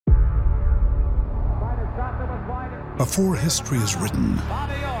Before history is written,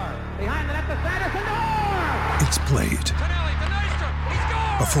 it's played.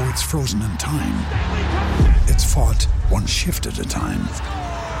 Before it's frozen in time, it's fought one shift at a time.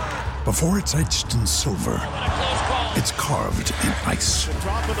 Before it's etched in silver, it's carved in ice.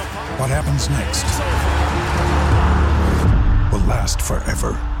 What happens next will last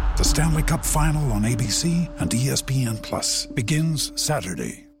forever. The Stanley Cup Final on ABC and ESPN Plus begins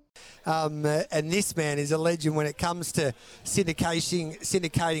Saturday. And this man is a legend when it comes to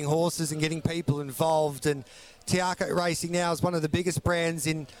syndicating horses and getting people involved. And Te Akau Racing now is one of the biggest brands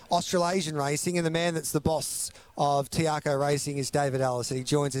in Australasian racing, and the man that's the boss of Te Akau Racing is David Ellis, and he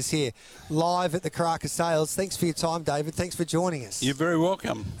joins us here live at the Karaka Sales. Thanks for your time, David. Thanks for joining us. You're very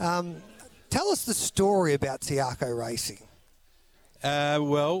welcome. Tell us the story about Te Akau Racing.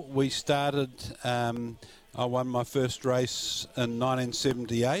 Well, we started, I won my first race in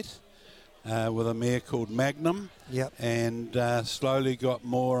 1978 with a mare called Magnum. Yep. And slowly got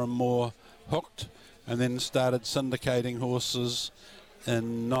more and more hooked, and then started syndicating horses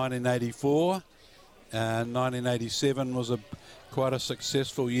in 1984. 1987 was quite a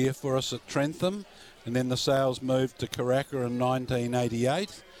successful year for us at Trentham, and then the sales moved to Karaka in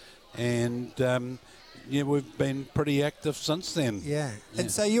 1988, and we've been pretty active since then. Yeah.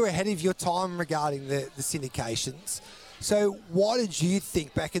 And so you're ahead of your time regarding the syndications. So why did you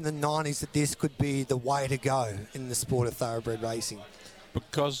think back in the 90s that this could be the way to go in the sport of thoroughbred racing?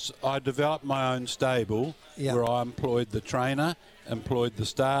 Because I developed my own stable where I employed the trainer, employed the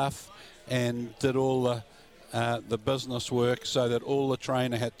staff, and did all the business work, so that all the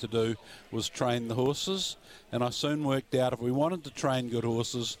trainer had to do was train the horses. And I soon worked out if we wanted to train good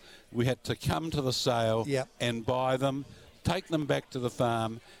horses, we had to come to the sale and buy them, take them back to the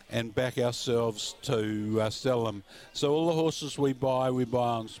farm, and back ourselves to sell them. So all the horses we buy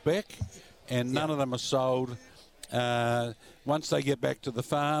on spec, and none of them are sold. Once they get back to the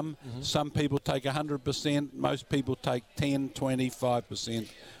farm, some people take 100%, most people take 10, 20, 5%,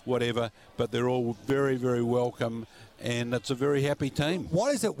 whatever, but they're all very, very welcome, and it's a very happy team.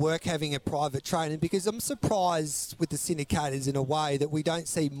 Why does it work having a private trainer? Because I'm surprised with the syndicators in a way that we don't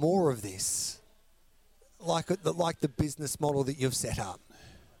see more of this, like the business model that you've set up.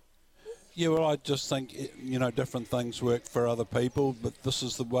 Yeah, well, I just think, different things work for other people, but this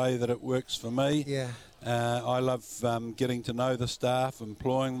is the way that it works for me. Yeah. I love getting to know the staff,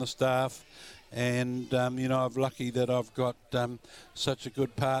 employing the staff, and, I'm lucky that I've got such a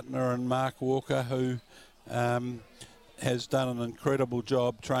good partner in Mark Walker, who has done an incredible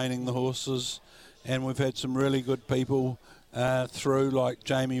job training the horses, and we've had some really good people through, like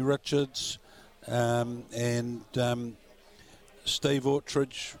Jamie Richards and Steve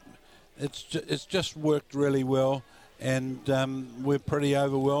Ortridge. It's just worked really well, and we're pretty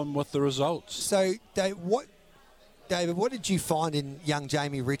overwhelmed with the results. So, David, what did you find in young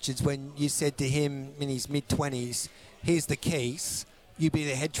Jamie Richards when you said to him in his mid-20s, here's the keys, you be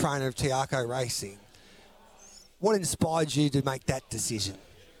the head trainer of Te Akau Racing? What inspired you to make that decision?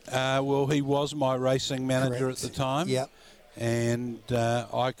 Well, he was my racing manager at the time. Yep. And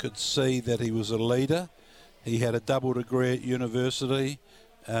I could see that he was a leader. He had a double degree at university,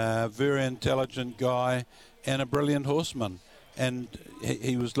 very intelligent guy, and a brilliant horseman. And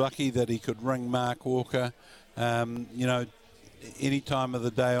he was lucky that he could ring Mark Walker, any time of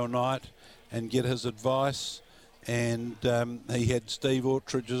the day or night, and get his advice. And he had Steve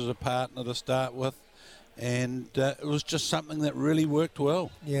Ortridge as a partner to start with. And it was just something that really worked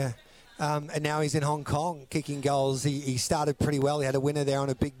well. Yeah. And now he's in Hong Kong kicking goals. He started pretty well. He had a winner there on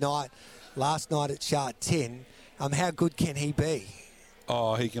a big night last night at Sha Tin. How good can he be?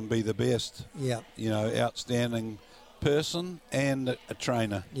 Oh, he can be the best. Yeah. Outstanding person and a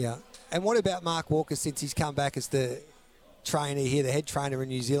trainer. Yeah. And what about Mark Walker since he's come back as the trainer here, the head trainer in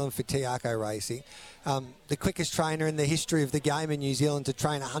New Zealand for Te Akau Racing? The quickest trainer in the history of the game in New Zealand to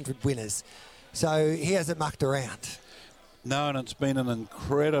train 100 winners. So he hasn't mucked around. No, and it's been an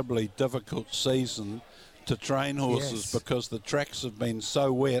incredibly difficult season to train horses because the tracks have been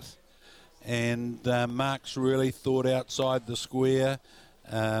so wet, and Mark's really thought outside the square,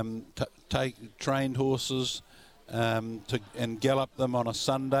 trained horses and gallop them on a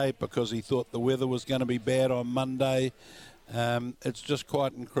Sunday because he thought the weather was going to be bad on Monday. It's just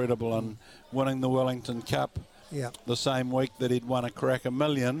quite incredible, and winning the Wellington Cup the same week that he'd won a Karaka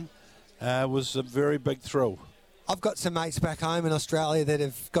Million was a very big thrill. I've got some mates back home in Australia that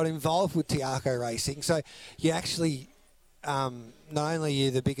have got involved with Te Akau Racing. So you actually, not only are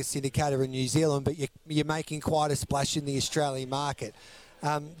you the biggest syndicator in New Zealand, but you're making quite a splash in the Australian market.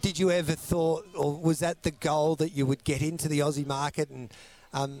 Did you ever thought, or was that the goal, that you would get into the Aussie market and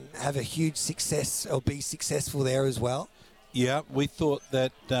have a huge success or be successful there as well? Yeah, we thought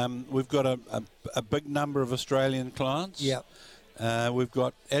that we've got a big number of Australian clients. Yep. We've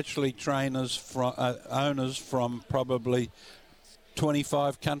got actually trainers, owners from probably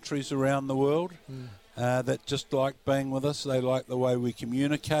 25 countries around the world that just like being with us. They like the way we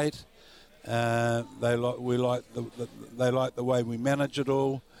communicate. They like the way we manage it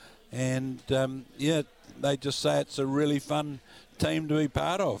all, and they just say it's a really fun team to be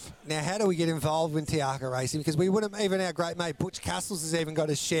part of. Now, how do we get involved with Te Akau Racing? Because we wouldn't, even our great mate Butch Castles has even got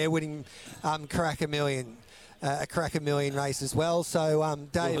a share winning Karaka Million. A Karaka Million race as well. So,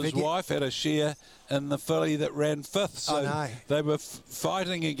 Dave... his wife had a share in the filly that ran fifth. So they were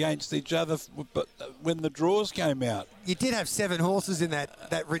fighting against each other but when the draws came out. You did have 7 horses in that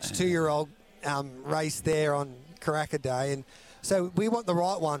rich 2-year-old race there on Karaka Day. And so we want the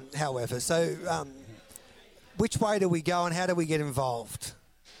right one, however. So which way do we go and how do we get involved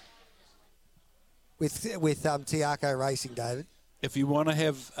with Te Akau Racing, David? If you want to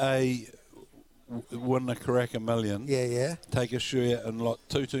have win the Karaka Million, take a share in lot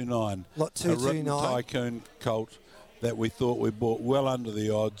 229. Lot 229. A written Tycoon colt that we thought we bought well under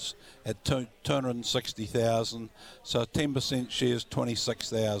the odds at 260,000. So 10% shares,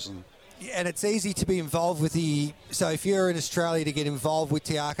 26,000. And it's easy to be involved with so if you're in Australia to get involved with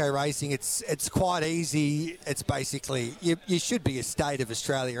Te Akau Racing, it's quite easy. It's basically, you should be a state of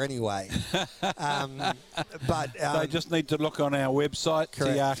Australia anyway. But they just need to look on our website,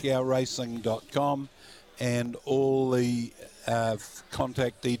 teakauracing.com, and all the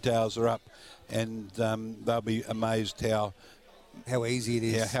contact details are up, and they'll be amazed how easy it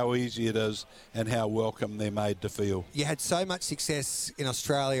is. Yeah, how easy it is and how welcome they're made to feel. You had so much success in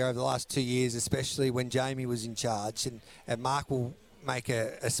Australia over the last 2 years, especially when Jamie was in charge, and Mark will make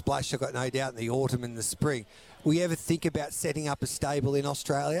a splash, I've got no doubt, in the autumn and the spring. Will you ever think about setting up a stable in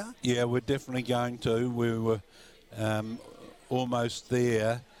Australia? Yeah, we're definitely going to. We were almost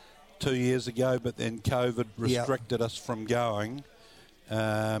there 2 years ago, but then COVID restricted us from going.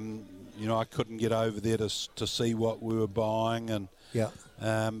 I couldn't get over there to see what we were buying, and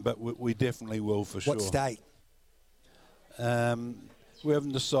but we definitely will for sure. What state? We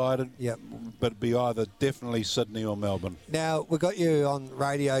haven't decided, but it'd be either definitely Sydney or Melbourne. Now, we've got you on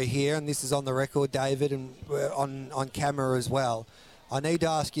radio here, and this is on the record, David, and we're on camera as well. I need to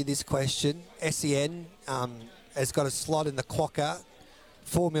ask you this question. SEN has got a slot in the Quokka,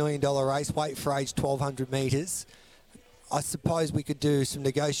 $4 million race, weight for age 1,200 metres. I suppose we could do some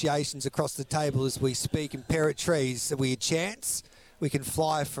negotiations across the table as we speak. Imperatrice, are we a chance? We can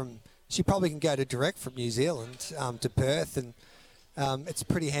fly from... She probably can go direct from New Zealand to Perth, and it's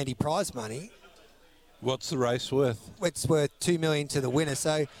pretty handy prize money. What's the race worth? It's worth $2 million to the winner,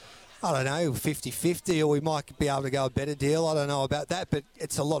 so I don't know, 50-50, or we might be able to go a better deal. I don't know about that, but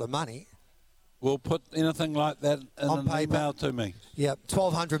it's a lot of money. We'll put anything like that in an email to me. Yeah,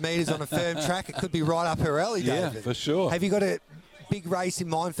 1,200 metres on a firm track. It could be right up her alley, David. Yeah, for sure. Have you got a big race in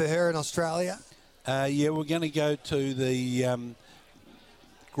mind for her in Australia? Yeah, we're going to go to the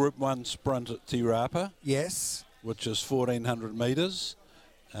Group 1 sprint at Te Rapa. Yes. Which is 1,400 metres.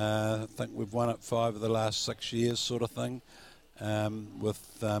 I think we've won it 5 of the last 6 years, sort of thing, with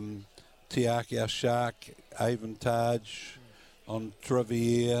Te Akau Shark, Avantage on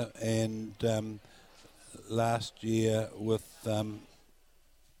Trivier, and last year with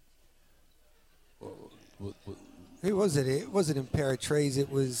who was it? It wasn't Imperatrice. It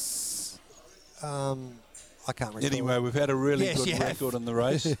was I can't recall. Anyway, we've had a really good record in the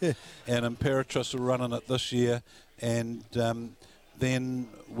race, and Imperatrice are running it this year, and then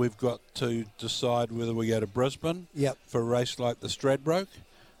we've got to decide whether we go to Brisbane for a race like the Stradbroke.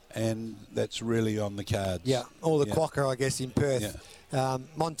 And that's really on the cards. Yeah, or the Quokka, I guess, in Perth. Yeah.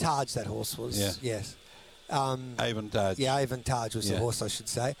 Montage, that horse was. Yeah. Yes. Avantage. Yeah, Avantage was the horse, I should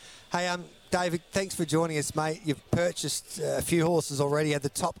say. Hey, David, thanks for joining us, mate. You've purchased a few horses already. You had the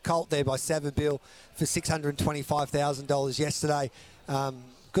top colt there by Savabeel for $625,000 yesterday.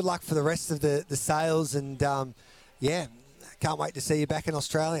 Good luck for the rest of the sales, and can't wait to see you back in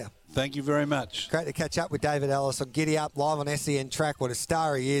Australia. Thank you very much. Great to catch up with David Ellis on Giddy Up, live on SEN Track. What a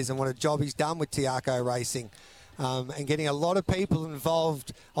star he is and what a job he's done with Te Akau Racing, and getting a lot of people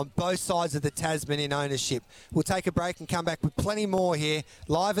involved on both sides of the Tasman in ownership. We'll take a break and come back with plenty more here,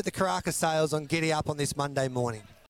 live at the Karaka Sales on Giddy Up on this Monday morning.